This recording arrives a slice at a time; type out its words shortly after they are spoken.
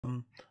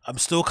I'm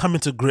still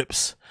coming to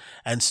grips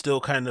and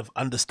still kind of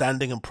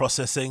understanding and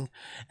processing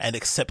and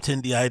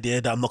accepting the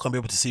idea that I'm not going to be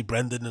able to see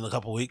Brendan in a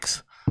couple of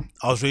weeks.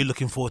 I was really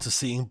looking forward to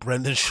seeing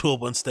Brendan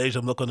Schaub on stage.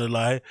 I'm not going to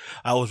lie.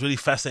 I was really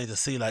fascinated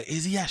to see, like,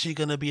 is he actually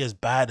going to be as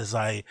bad as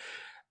I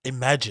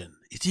imagine?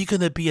 Is he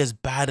gonna be as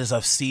bad as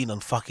I've seen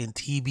on fucking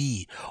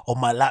TV, on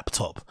my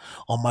laptop,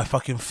 on my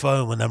fucking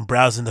phone when I'm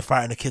browsing the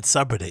Frighten the Kids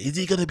subreddit? Is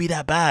he gonna be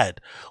that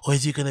bad? Or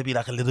is he gonna be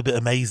like a little bit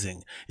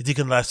amazing? Is he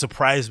gonna like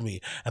surprise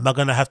me? Am I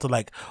gonna have to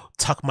like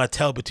tuck my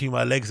tail between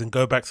my legs and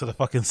go back to the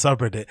fucking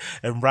subreddit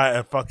and write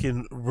a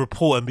fucking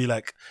report and be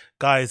like,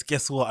 guys,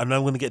 guess what? I know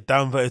I'm gonna get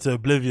downvoted to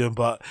oblivion,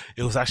 but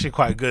it was actually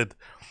quite good.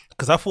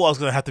 Because I thought I was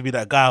gonna have to be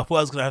that guy. I thought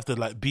I was gonna have to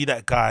like be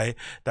that guy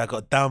that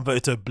got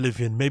downvoted to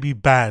oblivion, maybe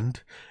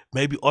banned,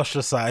 maybe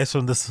ostracized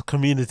from this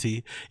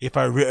community if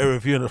I wrote a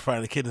review on the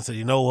Friday Kid and said,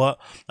 you know what,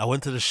 I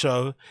went to the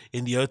show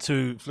in the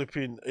O2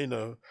 flipping,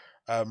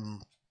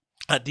 um,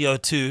 at the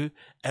O2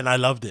 and I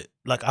loved it.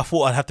 Like I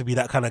thought I'd have to be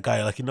that kind of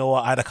guy. Like, you know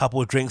what, I had a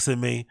couple of drinks in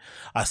me,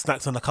 I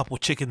snacked on a couple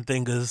of chicken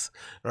fingers,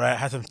 right? I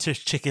had some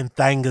chicken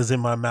thangers in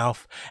my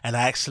mouth and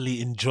I actually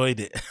enjoyed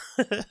it.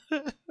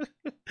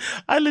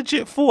 I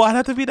legit thought I'd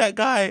have to be that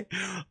guy,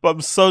 but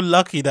I'm so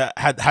lucky that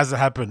hasn't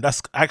happened.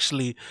 That's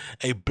actually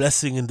a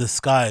blessing in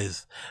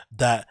disguise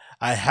that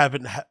I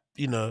haven't,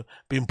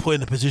 been put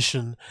in a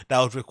position that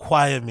would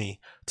require me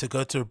to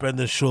go to a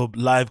Brendan Schaub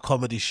live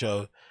comedy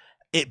show.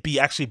 It be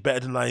actually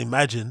better than I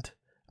imagined.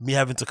 Me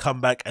having to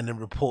come back and then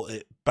report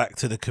it back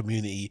to the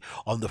community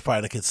on the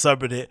Friday Kids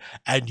subreddit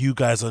and you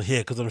guys on here,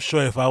 because I'm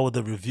sure if I would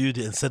have reviewed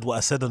it and said what I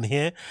said on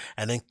here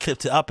and then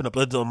clipped it up and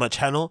uploaded it on my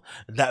channel,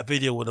 that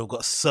video would have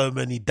got so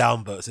many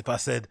downvotes. If I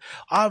said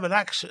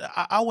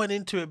I went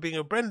into it being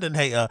a Brendan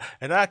hater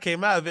and I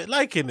came out of it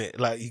liking it,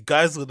 like you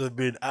guys would have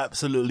been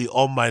absolutely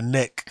on my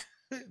neck.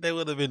 They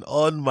would have been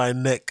on my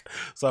neck.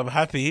 So I'm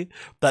happy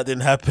that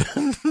didn't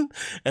happen.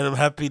 And I'm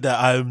happy that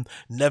I'm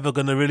never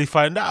going to really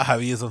find out how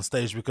he is on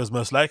stage, because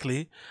most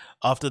likely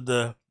after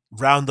the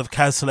round of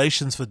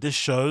cancellations for this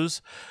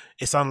shows,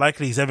 it's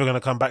unlikely he's ever going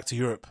to come back to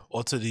Europe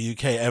or to the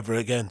UK ever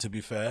again, to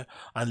be fair,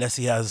 unless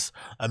he has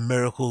a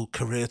miracle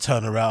career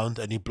turnaround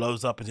and he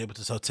blows up and is able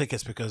to sell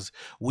tickets, because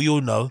we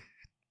all know,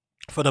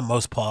 for the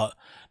most part,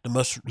 the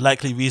most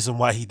likely reason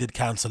why he did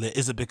cancel it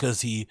isn't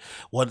because he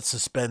wanted to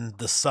spend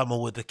the summer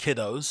with the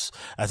kiddos,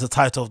 as the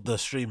title of the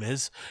stream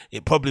is.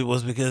 It probably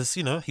was because,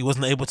 he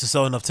wasn't able to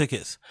sell enough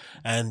tickets.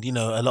 And,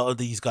 a lot of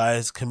these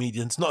guys,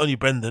 comedians, not only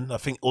Brendan, I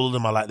think all of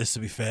them are like this, to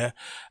be fair.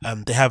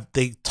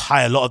 They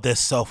tie a lot of their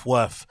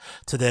self-worth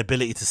to their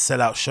ability to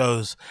sell out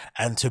shows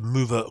and to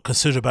move a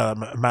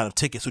considerable amount of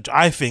tickets, which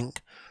I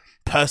think,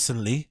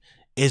 personally,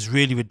 is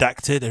really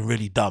redacted and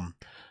really dumb.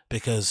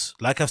 Because,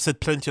 like I've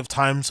said plenty of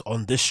times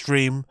on this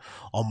stream,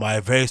 on my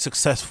very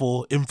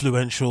successful,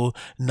 influential,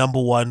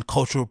 #1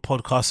 cultural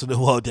podcast in the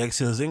world, the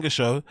AgostinhoZinga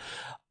show,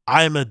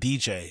 I am a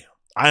DJ.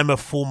 I am a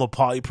former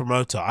party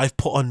promoter. I've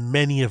put on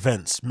many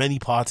events, many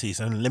parties,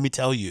 and let me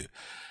tell you,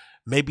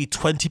 maybe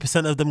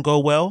 20% of them go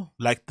well.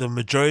 Like the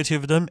majority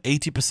of them,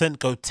 80%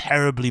 go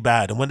terribly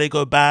bad. And when they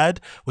go bad,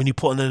 when you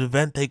put on an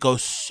event, they go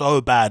so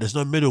bad. There's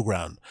no middle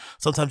ground.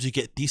 Sometimes you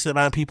get decent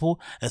amount of people,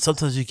 and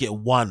sometimes you get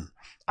one.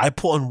 I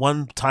put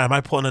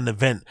on an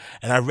event,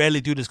 and I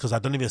rarely do this because I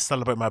don't even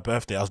celebrate my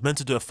birthday. I was meant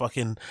to do a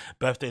fucking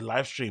birthday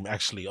live stream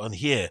actually on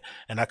here,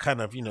 and I kind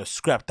of,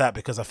 scrapped that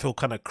because I feel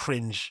kind of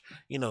cringe,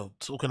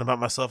 talking about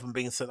myself and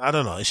being, I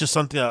don't know. It's just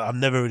something that I've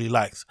never really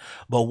liked.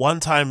 But one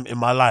time in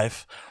my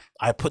life,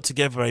 I put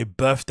together a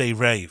birthday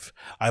rave.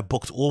 I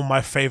booked all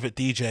my favorite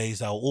DJs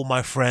that were all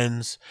my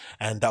friends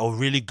and that were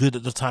really good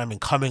at the time and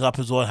coming up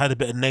as well. I had a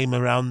bit of name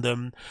around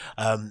them.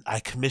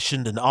 I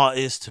commissioned an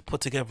artist to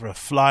put together a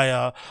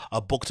flyer. I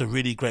booked a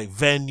really great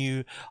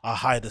venue. I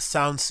hired a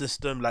sound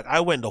system. Like, I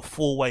went the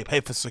full way,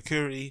 paid for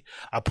security.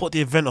 I put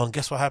the event on.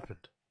 Guess what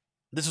happened?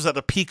 This was at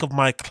the peak of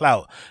my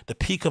clout, the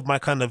peak of my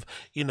kind of,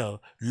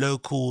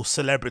 local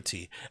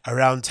celebrity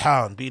around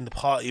town, being the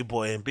party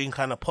boy and being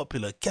kind of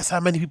popular. Guess how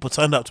many people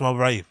turned up to my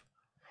rave?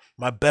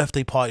 My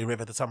birthday party rave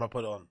at the time I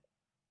put it on.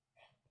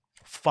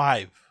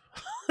 5.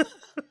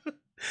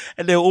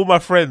 And they were all my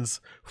friends.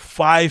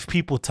 5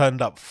 people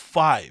turned up.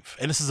 5.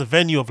 And this is a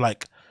venue of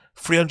like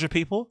 300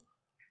 people.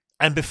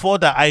 And before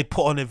that, I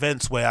put on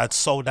events where I'd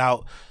sold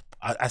out.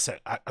 I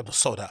was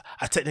sold out.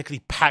 I technically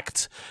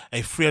packed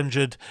a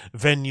 300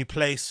 venue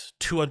place,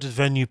 200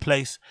 venue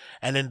place,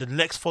 and then the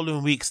next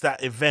following weeks,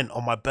 that event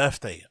on my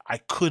birthday, I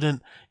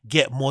couldn't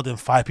get more than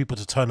 5 people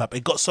to turn up.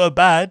 It got so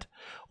bad,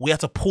 we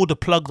had to pull the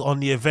plug on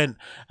the event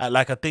at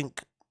like, I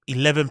think,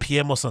 11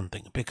 p.m. or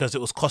something, because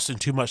it was costing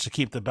too much to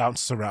keep the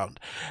bouncers around,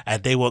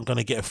 and they weren't going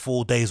to get a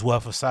full day's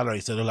worth of salary.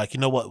 So they're like, you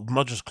know what, we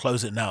might just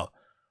close it now.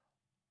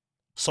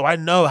 So I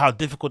know how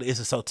difficult it is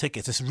to sell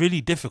tickets. It's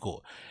really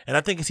difficult. And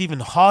I think it's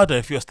even harder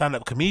if you're a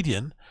stand-up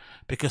comedian,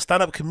 because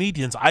stand-up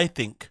comedians, I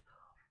think,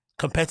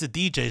 compared to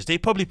DJs, they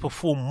probably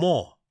perform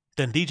more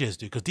than DJs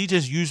do, because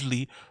DJs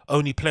usually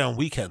only play on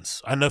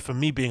weekends. I know for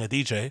me being a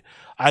DJ,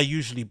 I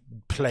usually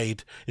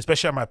played,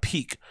 especially at my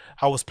peak,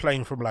 I was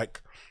playing from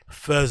like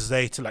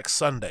Thursday to like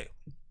Sunday.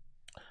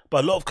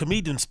 But a lot of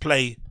comedians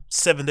play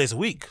 7 days a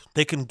week.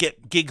 They can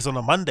get gigs on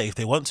a Monday if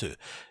they want to.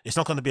 It's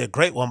not going to be a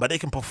great one, but they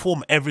can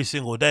perform every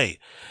single day.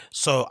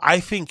 So I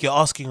think you're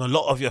asking a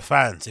lot of your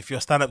fans. If you're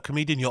a stand-up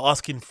comedian, you're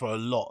asking for a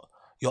lot.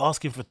 You're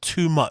asking for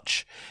too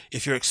much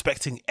if you're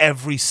expecting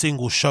every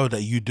single show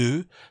that you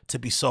do to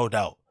be sold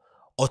out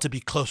or to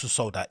be close to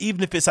sold out.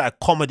 Even if it's at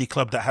a comedy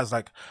club that has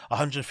like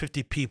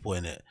 150 people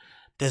in it,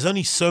 there's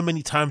only so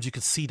many times you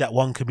could see that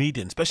one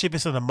comedian, especially if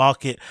it's in a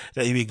market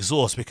that you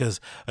exhaust, because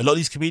a lot of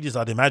these comedians,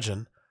 I'd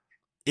imagine,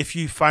 if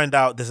you find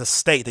out there's a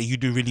state that you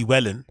do really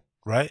well in,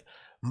 right?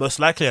 Most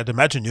likely, I'd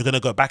imagine you're going to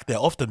go back there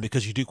often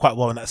because you do quite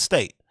well in that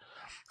state.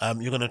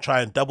 You're going to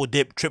try and double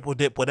dip, triple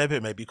dip, whatever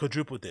it may be,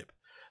 quadruple dip.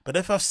 But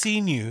if I've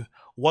seen you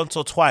once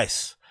or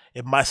twice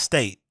in my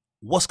state,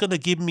 what's going to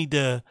give me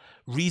the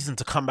reason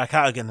to come back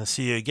out again and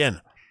see you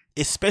again?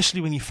 Especially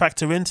when you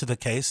factor into the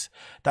case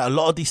that a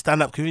lot of these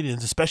stand-up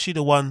comedians, especially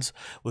the ones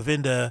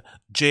within the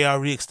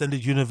JRE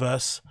extended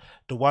universe,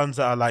 the ones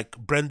that are like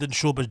Brendan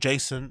Schaub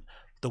adjacent,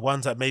 the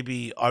ones that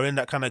maybe are in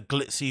that kind of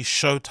glitzy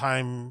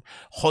Showtime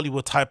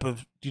Hollywood type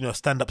of,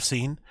 stand-up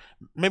scene,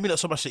 maybe not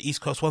so much the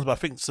East Coast ones, but I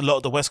think it's a lot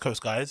of the West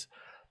Coast guys,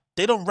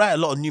 they don't write a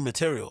lot of new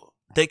material.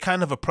 They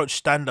kind of approach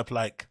stand-up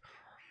like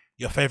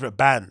your favorite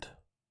band.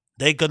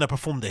 They're going to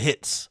perform the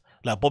hits.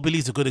 Like Bobby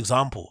Lee's a good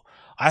example.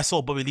 I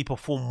saw Bobby Lee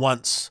perform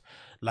once,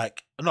 I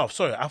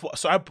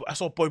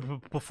saw Bobby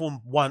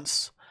perform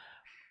once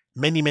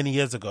many, many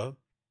years ago.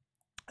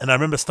 And I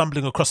remember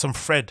stumbling across some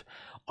thread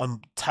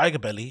on Tiger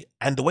Belly,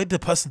 and the way the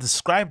person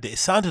described it, it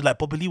sounded like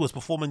Bobby Lee was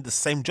performing the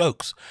same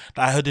jokes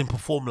that I heard him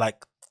perform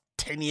like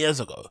 10 years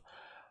ago.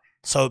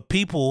 So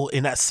people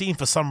in that scene,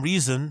 for some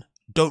reason,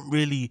 don't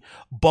really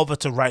bother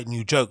to write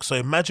new jokes. So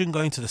imagine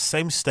going to the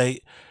same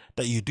state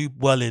that you do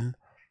well in,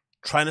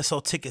 trying to sell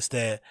tickets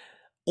there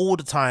all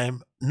the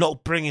time,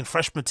 not bringing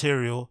fresh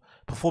material,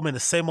 performing the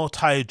same old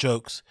tired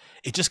jokes.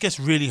 It just gets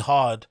really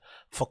hard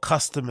for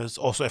customers,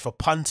 also for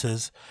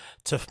punters,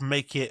 to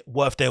make it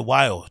worth their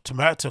while,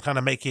 to kind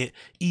of make it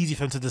easy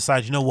for them to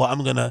decide, you know what,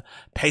 I'm going to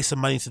pay some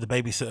money to the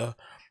babysitter.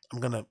 I'm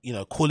going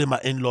to, call in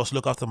my in-laws,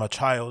 look after my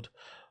child.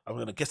 I'm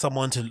going to get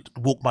someone to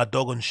walk my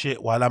dog and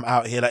shit while I'm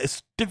out here. Like,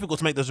 it's difficult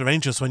to make those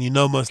arrangements when you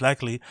know most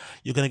likely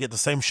you're going to get the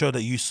same show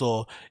that you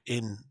saw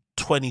in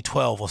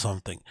 2012 or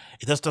something.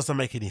 It just doesn't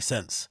make any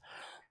sense.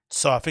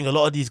 So I think a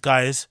lot of these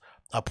guys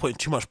are putting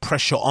too much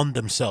pressure on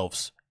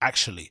themselves,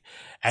 actually.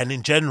 And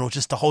in general,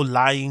 just the whole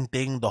lying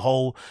thing, the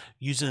whole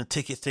using the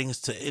ticket things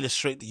to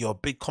illustrate that you're a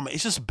big comic,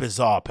 it's just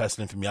bizarre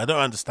personally for me. I don't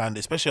understand it,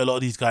 especially a lot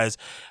of these guys,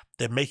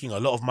 they're making a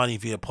lot of money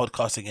via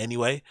podcasting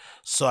anyway.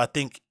 So I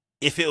think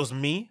if it was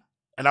me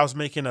and I was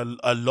making a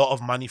lot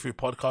of money through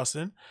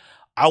podcasting,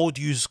 I would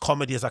use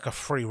comedy as like a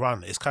free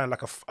run. It's kind of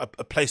like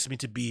a place for me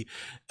to be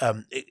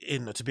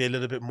to be a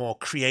little bit more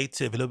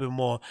creative, a little bit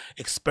more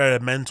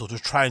experimental, to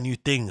try new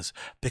things,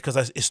 because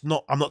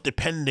I'm not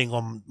depending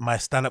on my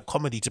stand-up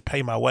comedy to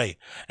pay my way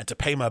and to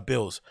pay my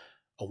bills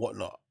or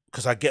whatnot,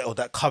 because I get all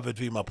that covered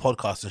via my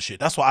podcast and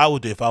shit. That's what I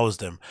would do if I was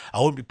them. I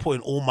wouldn't be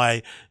putting all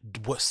my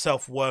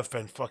self-worth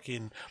and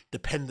fucking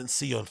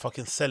dependency on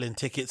fucking selling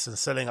tickets and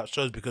selling out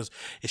shows, because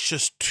it's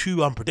just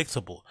too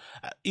unpredictable.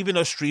 Even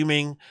though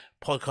streaming,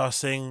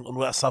 podcasting, and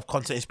all that stuff,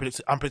 content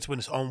is unpredictable in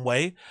its own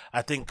way,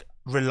 I think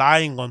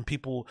relying on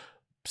people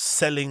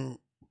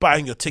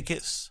buying your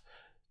tickets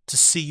to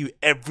see you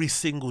every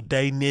single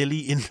day nearly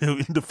in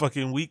the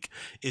fucking week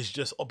is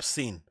just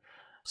obscene.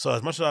 So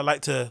as much as I like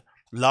to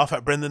laugh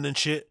at Brendan and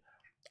shit,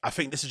 I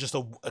think this is just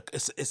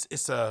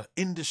it's a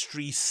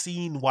industry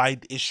scene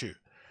wide issue.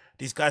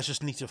 These guys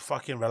just need to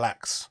fucking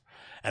relax.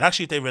 And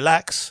actually, if they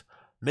relax,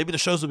 maybe the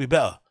shows will be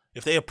better.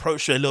 If they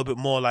approach it a little bit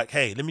more like,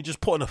 hey, let me just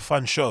put on a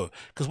fun show.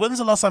 Because when's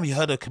the last time you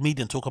heard a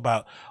comedian talk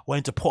about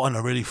wanting to put on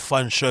a really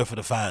fun show for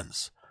the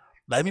fans?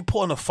 Let me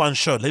put on a fun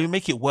show. Let me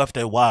make it worth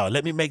their while.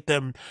 Let me make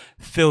them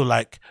feel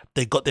like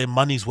they got their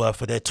money's worth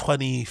for their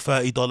 $20,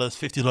 $30,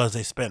 $50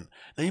 they spent.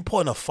 Let me put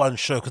on a fun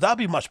show, because that'd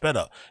be much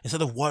better.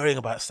 Instead of worrying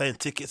about selling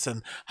tickets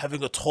and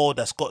having a tour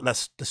that's got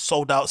the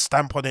sold out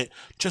stamp on it,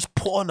 just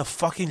put on a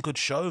fucking good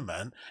show,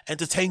 man.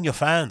 Entertain your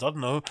fans. I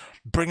don't know.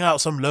 Bring out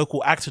some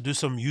local act to do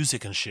some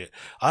music and shit.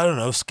 I don't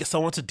know. Get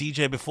someone to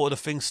DJ before the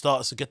thing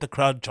starts to get the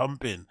crowd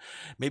jumping.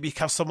 Maybe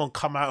have someone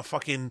come out and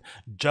fucking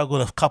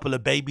juggle a couple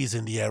of babies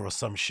in the air or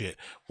some shit.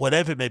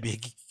 Whatever it may be.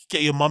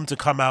 Get your mum to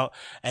come out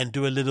and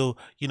do a little,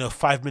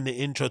 5-minute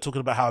intro talking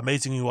about how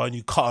amazing you are, and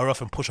you cut her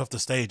off and push off the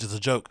stage as a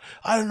joke.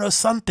 I don't know,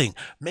 something.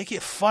 Make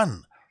it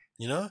fun,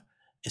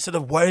 instead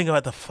of worrying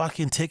about the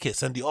fucking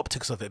tickets and the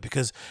optics of it,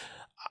 because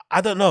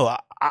I don't know.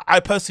 I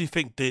personally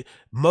think that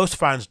most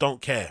fans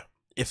don't care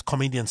if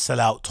comedians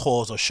sell out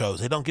tours or shows.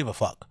 They don't give a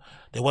fuck.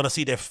 They want to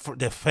see their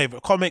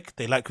favorite comic.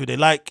 They like who they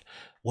like,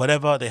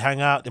 whatever. They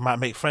hang out. They might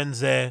make friends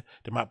there.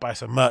 They might buy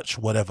some merch,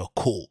 whatever.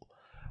 Cool.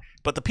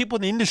 But the people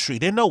in the industry,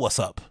 they know what's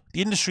up.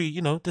 The industry,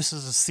 this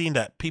is a scene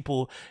that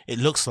people, it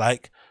looks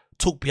like,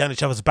 talk behind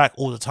each other's back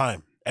all the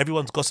time.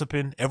 Everyone's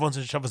gossiping. Everyone's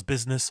in each other's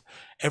business.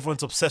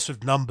 Everyone's obsessed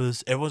with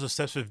numbers. Everyone's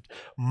obsessed with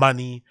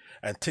money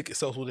and ticket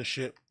sales, all this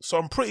shit. So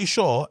I'm pretty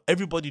sure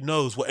everybody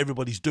knows what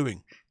everybody's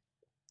doing.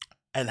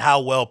 and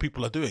how well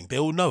people are doing. They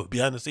all know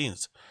behind the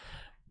scenes.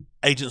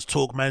 Agents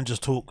talk, managers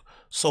talk.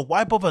 So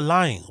why bother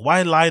lying?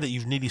 Why lie that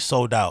you've nearly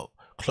sold out,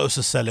 close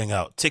to selling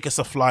out, tickets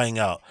are flying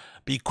out,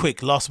 be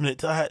quick, last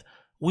minute.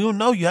 We all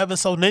know you haven't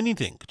sold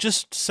anything.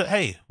 Just say,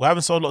 hey, we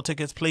haven't sold a lot of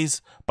tickets.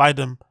 Please buy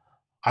them.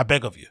 I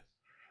beg of you.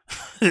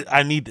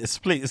 I need this,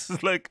 please.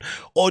 Like,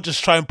 or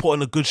just try and put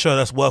on a good show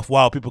that's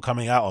worthwhile, people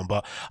coming out on.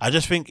 But I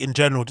just think in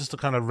general, just to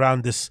kind of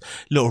round this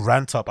little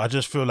rant up, I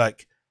just feel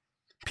like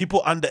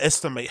people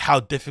underestimate how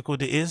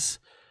difficult it is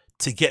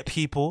to get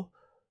people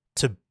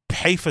to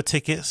pay for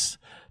tickets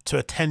to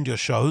attend your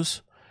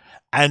shows.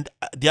 And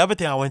the other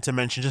thing I want to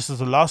mention, just as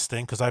the last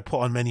thing, because I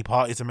put on many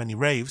parties and many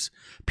raves,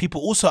 people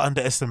also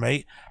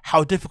underestimate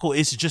how difficult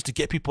it is just to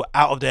get people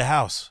out of their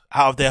house,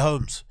 out of their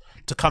homes,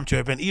 to come to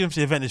your event, even if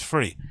the event is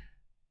free.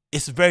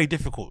 It's very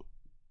difficult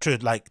to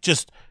like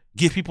just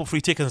give people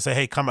free tickets and say,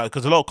 hey, come out,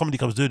 because a lot of comedy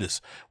clubs do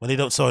this. When they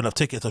don't sell enough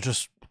tickets, they'll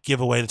just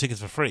give away the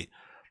tickets for free.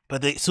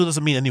 But it still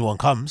doesn't mean anyone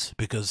comes,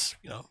 because,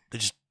 you know, they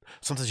just,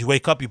 sometimes you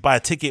wake up, you buy a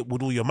ticket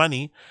with all your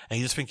money, and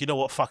you just think, you know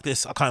what, fuck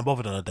this, I can't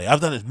bother on a day. I've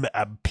done it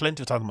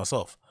plenty of times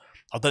myself.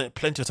 I've done it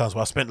plenty of times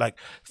where I spent like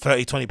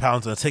 30, 20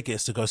 pounds on the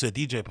tickets to go see a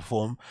DJ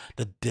perform.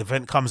 The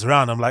event comes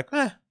around, I'm like,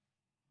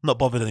 not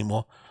bothered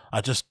anymore. I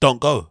just don't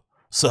go.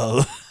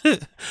 So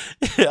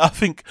I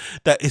think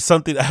that is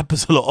something that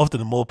happens a lot often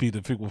than more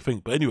people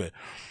think. But anyway,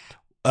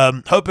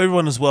 hope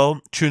everyone as well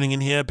tuning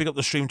in here. Big up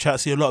the stream chat.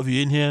 See a lot of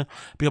you in here.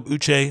 Big up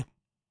Uche.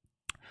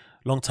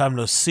 Long time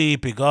no see.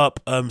 Big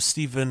up.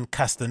 Stephen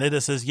Castaneda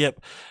says, yep,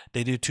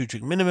 they do 2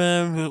 drink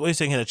minimum. What are you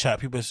saying in the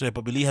chat? People say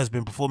Bobby Lee has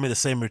been performing the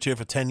same routine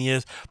for 10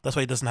 years. That's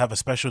why he doesn't have a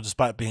special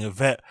despite being a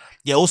vet.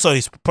 Yeah, also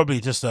he's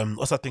probably just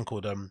what's that thing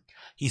called?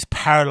 He's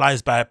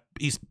paralyzed by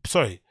he's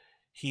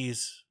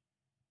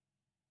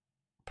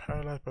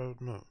paralyzed by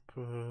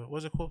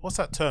what's it called? What's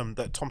that term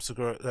that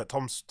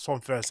Tom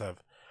Ferriss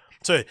have?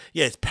 Sorry,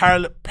 yeah, it's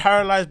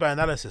paralyzed by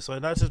analysis. So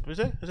analysis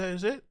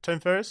is it? Tom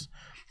Ferriss?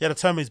 Yeah, the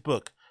term in his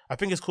book. I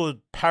think it's called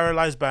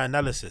paralyzed by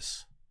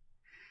analysis.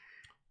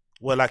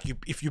 Where like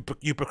if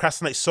you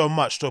procrastinate so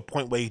much to a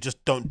point where you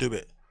just don't do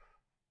it.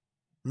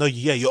 No,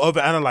 yeah, you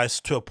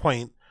overanalyze to a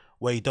point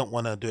where you don't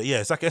want to do it. Yeah,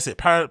 it's like I said,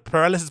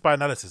 paralysis by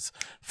analysis.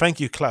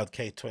 Thank you, Cloud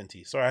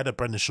K20. Sorry, I had a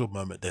Brendan Schaub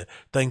moment there.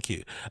 Thank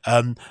you.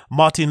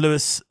 Martin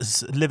Lewis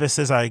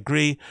says, I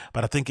agree,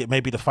 but I think it may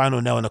be the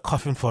final nail in the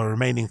coffin for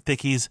remaining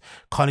thickies.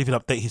 Can't even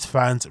update his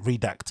fans.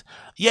 Redact.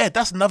 Yeah,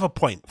 that's another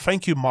point.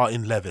 Thank you,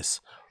 Martin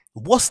Levis.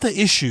 What's the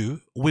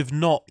issue with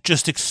not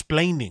just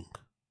explaining?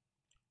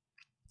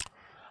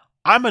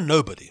 I'm a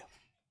nobody.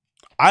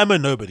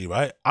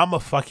 Right? I'm a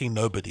fucking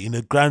nobody in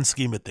the grand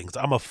scheme of things.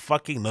 I'm a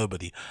fucking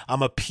nobody.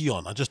 I'm a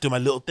peon. I just do my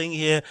little thing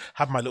here,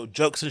 have my little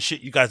jokes and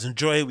shit. You guys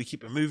enjoy it. We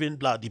keep it moving,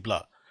 blah, de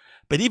blah.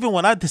 But even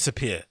when I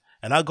disappear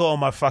and I go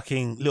on my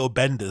fucking little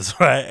benders,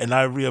 right, and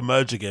I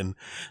reemerge again,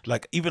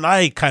 like even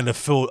I kind of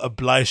feel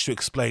obliged to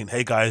explain,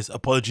 hey guys,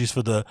 apologies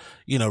for the,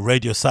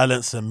 radio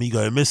silence and me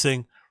going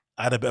missing.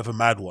 I had a bit of a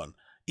mad one.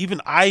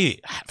 Even I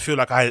feel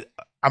like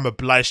I'm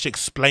obliged to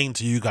explain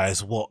to you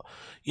guys what,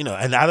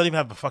 and I don't even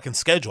have a fucking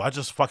schedule. I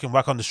just fucking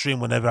whack on the stream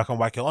whenever I can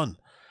whack it on.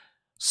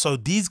 So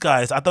these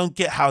guys, I don't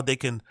get how they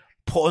can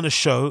put on a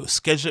show,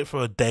 schedule it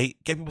for a date,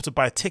 get people to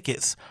buy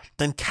tickets,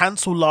 then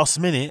cancel last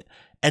minute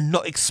and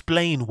not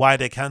explain why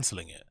they're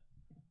cancelling it.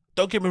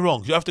 Don't get me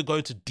wrong. You have to go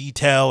into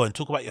detail and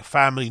talk about your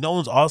family.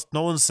 No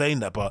one's saying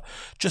that, but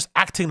just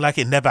acting like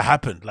it never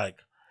happened,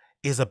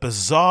 is a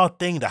bizarre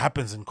thing that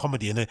happens in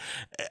comedy. And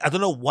I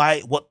don't know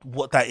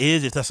what that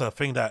is, if that's a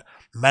thing that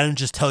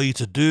managers tell you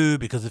to do,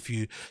 because if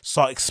you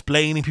start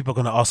explaining, people are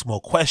going to ask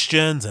more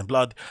questions and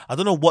blah. I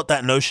don't know what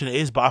that notion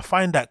is, but I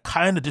find that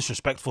kind of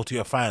disrespectful to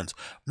your fans.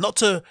 Not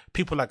to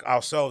people like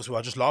ourselves who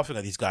are just laughing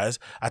at these guys.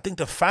 I think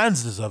the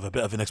fans deserve a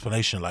bit of an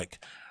explanation.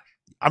 Like,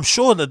 I'm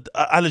sure that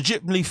I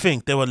legitimately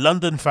think there were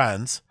London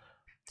fans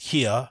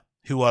here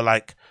who are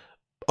like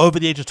over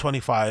the age of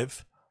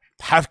 25,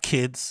 have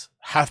kids,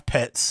 have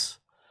pets,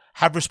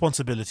 have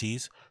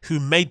responsibilities, who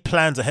made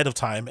plans ahead of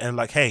time and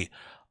like, hey,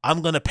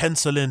 I'm going to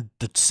pencil in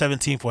the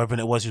 17th, whatever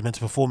it was you meant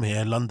to perform here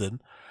in London,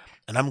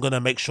 and I'm going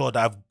to make sure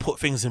that I've put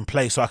things in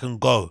place so I can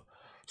go,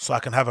 so I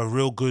can have a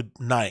real good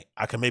night.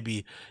 I can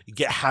maybe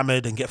get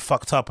hammered and get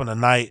fucked up on a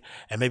night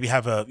and maybe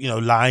have a,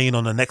 line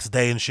on the next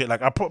day and shit.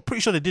 Like, I'm pretty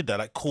sure they did that.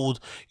 Like,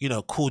 called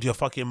your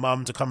fucking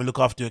mum to come and look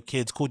after your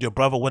kids, called your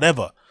brother,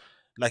 whatever.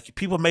 Like,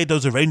 people made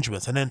those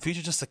arrangements, and then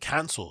Future just to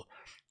cancel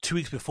 2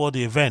 weeks before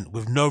the event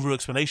with no real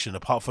explanation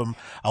apart from,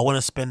 I want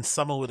to spend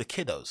summer with the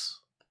kiddos.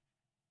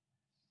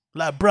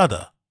 Like,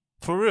 brother,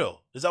 for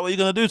real, is that what you're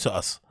going to do to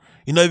us?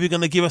 If you're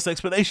going to give us an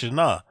explanation?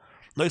 Nah,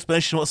 no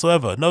explanation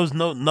whatsoever. No,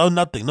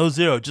 nothing, no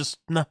zero, just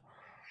nah.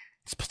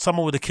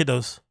 Summer with the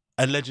kiddos,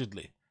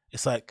 allegedly.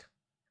 It's like,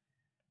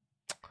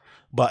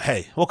 but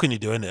hey, what can you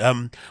do,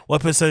 innit?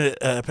 What person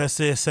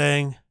is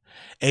saying,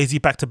 AZ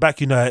back to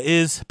back, how it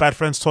is. Bad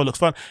Friends tour looks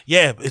fun.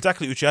 Yeah,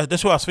 exactly, Uche.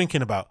 That's what I was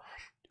thinking about.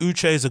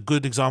 Uche is a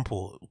good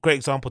example, great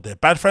example there.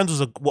 Bad Friends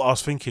was what I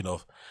was thinking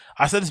of.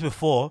 I said this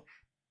before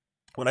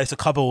when I used to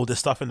cover all this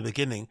stuff in the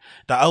beginning,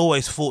 that I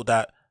always thought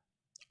that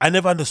I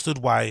never understood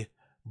why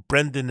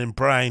Brendan and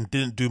Brian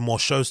didn't do more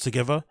shows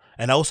together.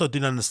 And I also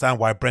didn't understand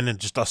why Brendan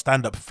just does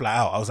stand up flat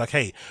out. I was like,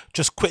 hey,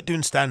 just quit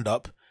doing stand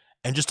up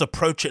and just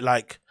approach it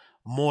like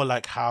more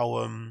like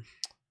how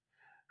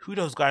who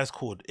those guys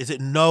called? Is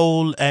it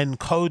Noel and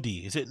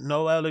Cody? Is it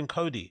Noel and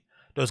Cody?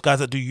 Those guys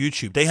that do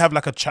YouTube. They have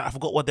like a chat. I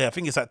forgot what they. I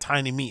think it's like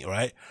Tiny Meat,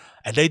 right?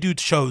 And they do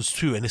shows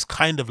too. And it's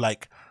kind of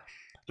like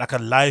a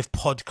live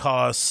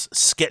podcast,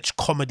 sketch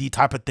comedy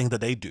type of thing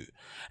that they do.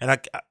 And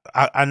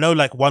I know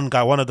like one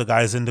of the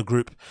guys in the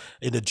group,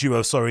 in the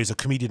duo, sorry, is a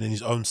comedian in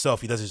his own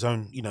self. He does his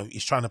own, you know,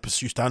 he's trying to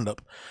pursue stand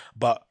up.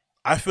 But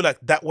I feel like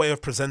that way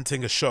of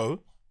presenting a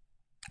show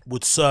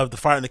would serve the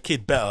Fire and the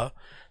Kid better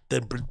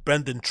than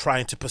Brendan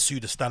trying to pursue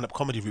the stand-up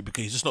comedy route,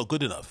 because he's just not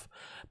good enough.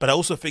 But I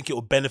also think it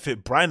will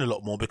benefit Brian a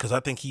lot more, because I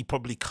think he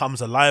probably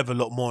comes alive a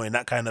lot more in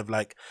that kind of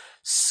like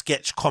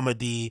sketch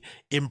comedy,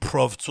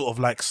 improv sort of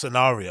like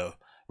scenario,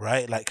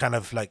 right? Like kind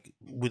of like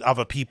with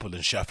other people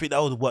and shit. I think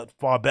that would work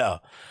far better.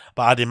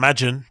 But I'd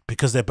imagine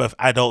because they're both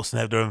adults and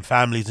have their own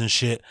families and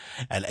shit,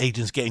 and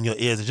agents get in your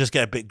ears, they just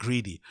get a bit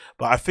greedy.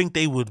 But I think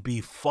they would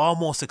be far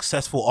more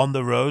successful on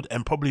the road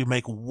and probably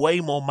make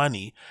way more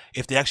money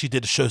if they actually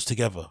did the shows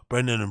together,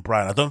 Brendan and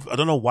Brian. I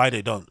don't know why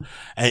they don't.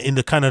 And in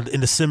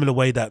the similar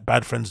way that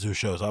Bad Friends do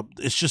shows,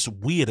 it's just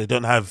weird they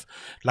don't have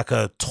like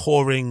a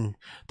touring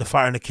The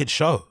Fire and the Kid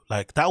show.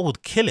 Like that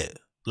would kill it.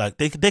 Like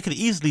they could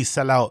easily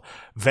sell out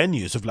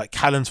venues of like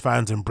Callan's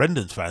fans and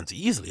Brendan's fans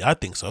easily. I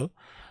think so.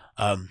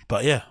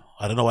 But yeah,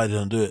 I don't know why they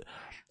don't do it.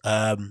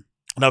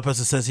 Another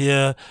person says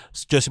here,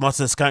 Josie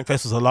Martin says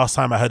Skankfest was the last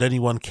time I heard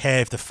anyone care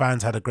if the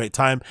fans had a great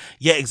time.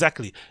 Yeah,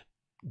 exactly.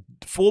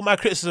 For my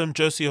criticism,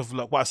 Josie, of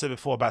like what I said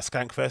before about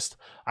Skankfest,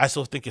 I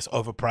still think it's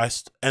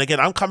overpriced. And again,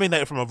 I'm coming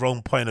at it from a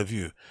wrong point of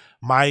view.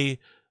 My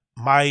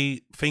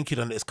thinking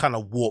on it is kind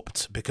of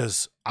warped,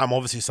 because I'm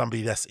obviously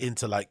somebody that's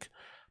into like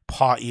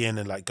partying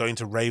and like going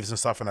to raves and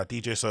stuff, and I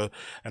DJ, so,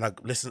 and I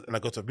listen and I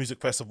go to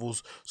music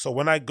festivals. So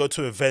when I go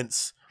to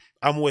events,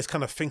 I'm always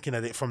kind of thinking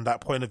at it from that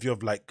point of view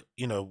of like,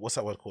 you know, what's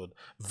that word called?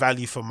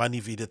 Value for money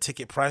via the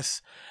ticket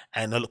price.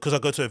 And because I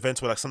go to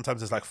events where like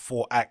sometimes there's like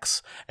 4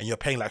 acts and you're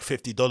paying like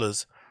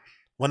 $50.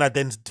 When I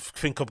then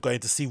think of going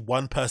to see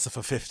one person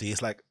for 50,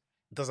 it's like,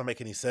 it doesn't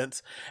make any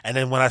sense. And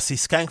then when I see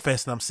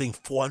Skankfest and I'm seeing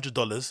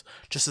 $400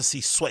 just to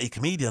see sweaty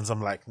comedians,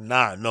 I'm like,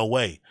 nah, no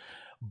way.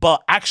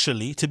 But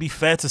actually, to be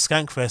fair to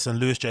Skankfest and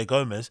Louis J.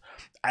 Gomez,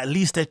 at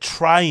least they're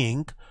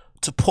trying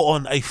to put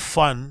on a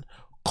fun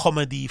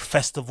comedy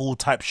festival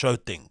type show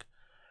thing.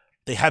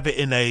 They have it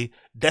in a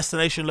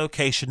destination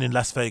location in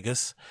Las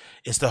Vegas.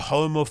 It's the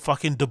home of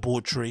fucking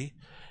debauchery,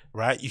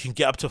 right? You can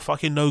get up to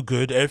fucking no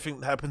good.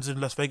 Everything that happens in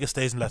Las Vegas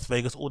stays in Las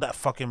Vegas. All that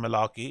fucking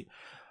malarkey,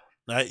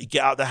 right? You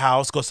get out the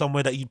house, go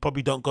somewhere that you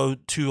probably don't go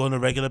to on a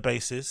regular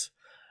basis.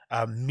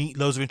 Meet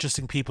loads of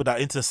interesting people that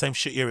are into the same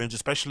shit you're into,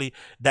 especially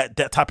that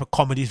type of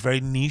comedy is very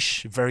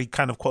niche, very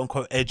kind of quote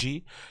unquote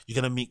edgy. You're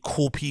going to meet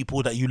cool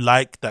people that you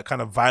like, that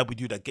kind of vibe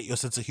with you, that get your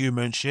sense of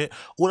humor and shit.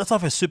 All that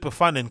stuff is super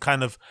fun and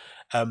kind of,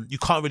 you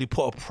can't really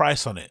put a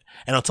price on it.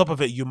 And on top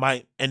of it, you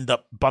might end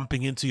up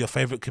bumping into your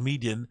favorite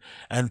comedian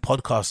and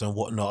podcast and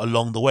whatnot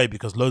along the way,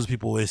 because loads of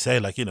people always say,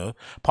 like, you know,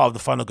 part of the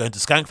fun of going to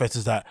Skankfest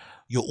is that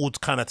you're all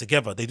kind of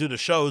together. They do the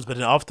shows, but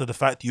then after the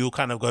fact, you all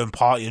kind of go and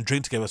party and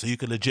drink together, so you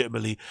can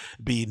legitimately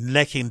be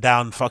necking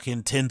down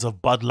fucking tins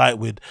of Bud Light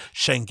with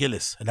Shane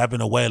Gillis and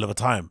having a whale of a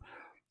time.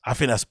 I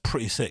think that's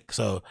pretty sick.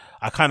 So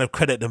I kind of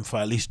credit them for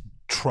at least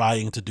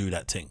trying to do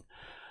that thing.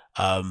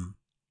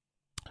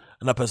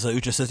 Another person,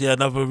 Ucha, says, yeah,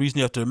 another reason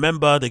you have to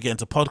remember they get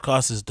into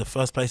podcasts is the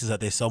first place is that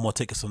they sell more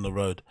tickets on the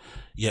road.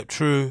 Yep,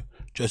 true.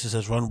 Joseph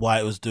says, Ron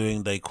White was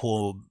doing, they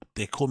call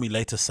me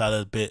later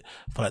salad bit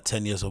for like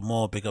 10 years or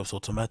more. Big ups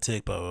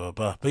automatic, blah, blah,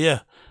 blah. But yeah,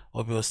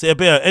 what people say.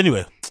 But yeah,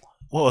 anyway,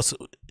 what was,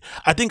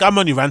 I think I'm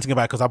only ranting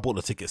about it because I bought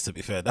the tickets, to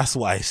be fair. That's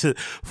why.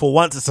 For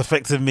once, it's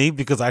affected me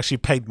because I actually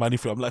paid money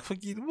for it. I'm like,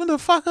 fuck you,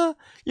 motherfucker.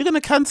 You're going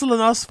to cancel on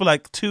us for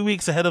like 2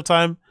 weeks ahead of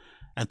time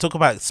and talk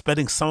about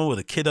spending summer with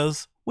the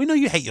kiddos. We know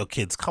you hate your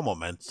kids. Come on,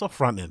 man. Stop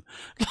fronting.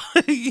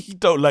 You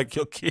don't like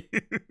your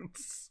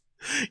kids.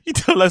 You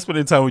don't like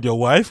spending time with your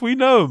wife. We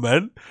know,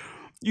 man.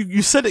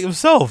 You said it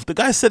himself. The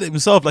guy said it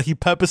himself, like he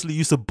purposely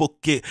used to book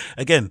it.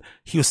 Again,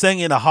 he was saying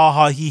it in a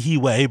ha-ha, he-he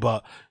way,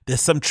 but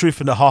there's some truth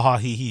in the ha-ha,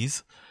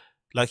 he-he's.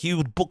 Like, he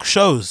would book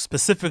shows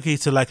specifically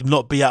to, like,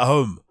 not be at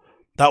home.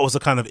 That was a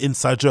kind of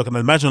inside joke. And I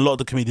imagine a lot of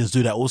the comedians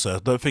do that also. I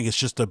don't think it's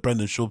just a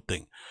Brendan Schaub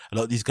thing. A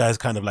lot of these guys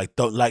kind of, like,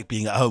 don't like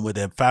being at home with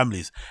their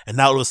families. And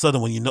now all of a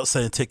sudden, when you're not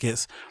selling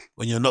tickets,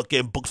 when you're not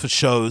getting booked for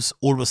shows,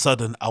 all of a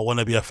sudden, I want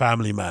to be a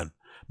family man.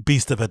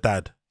 Beast of a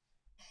dad.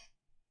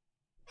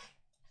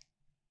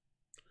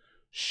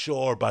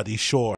 Sure, buddy, sure.